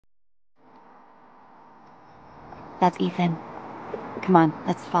That's Ethan. Come on,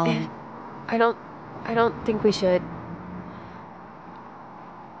 let's follow him. I don't think we should.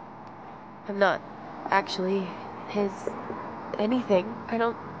 I'm not actually his anything. I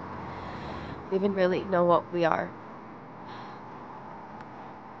don't even really know what we are.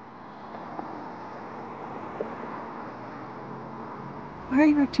 Why are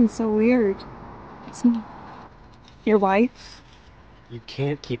you acting so weird? It's me. Your wife? You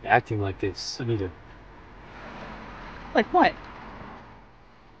can't keep acting like this, Anita. Like what?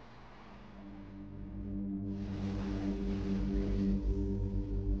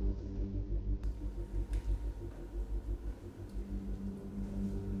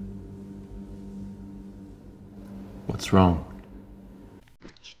 What's wrong?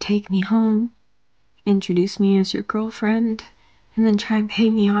 You take me home, introduce me as your girlfriend, and then try and pay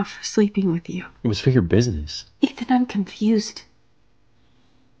me off for sleeping with you. It was for your business. Ethan, I'm confused.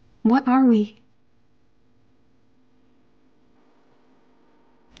 What are we?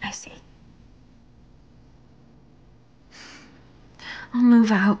 I see. I'll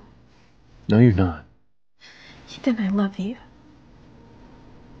move out. No, you're not. Ethan, I love you.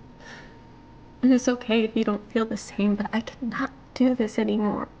 And it's okay if you don't feel the same, but I cannot do this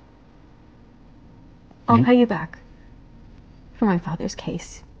anymore. I'll pay you back for my father's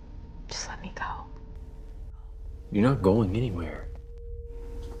case. Just let me go. You're not going anywhere.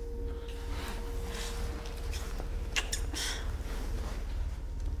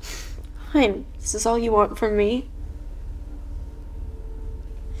 Fine. This is all you want from me?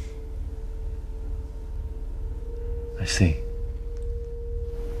 I see.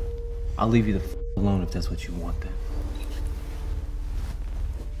 I'll leave you the alone if that's what you want then.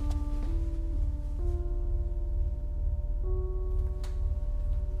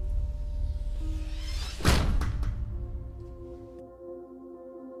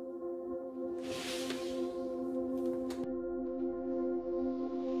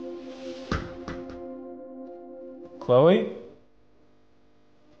 Chloe?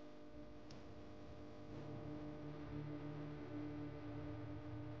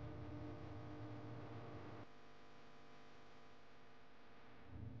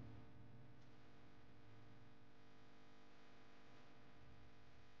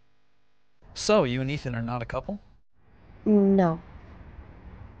 So, you and Ethan are not a couple? No.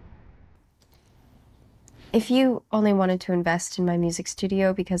 If you only wanted to invest in my music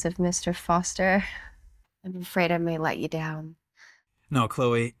studio because of Mr. Foster, I'm afraid I may let you down. No,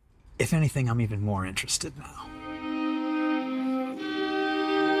 Chloe. If anything, I'm even more interested now.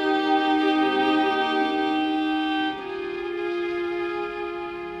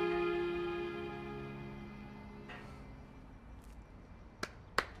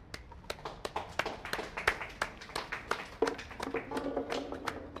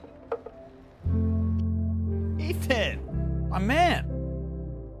 Ethan! My man!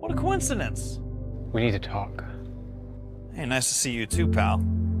 What a coincidence! We need to talk. Hey, nice to see you too, pal.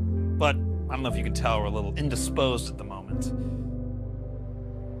 But I don't know if you can tell we're a little indisposed at the moment.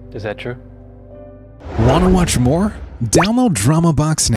 Is that true? Want to watch more? Download DramaBox now.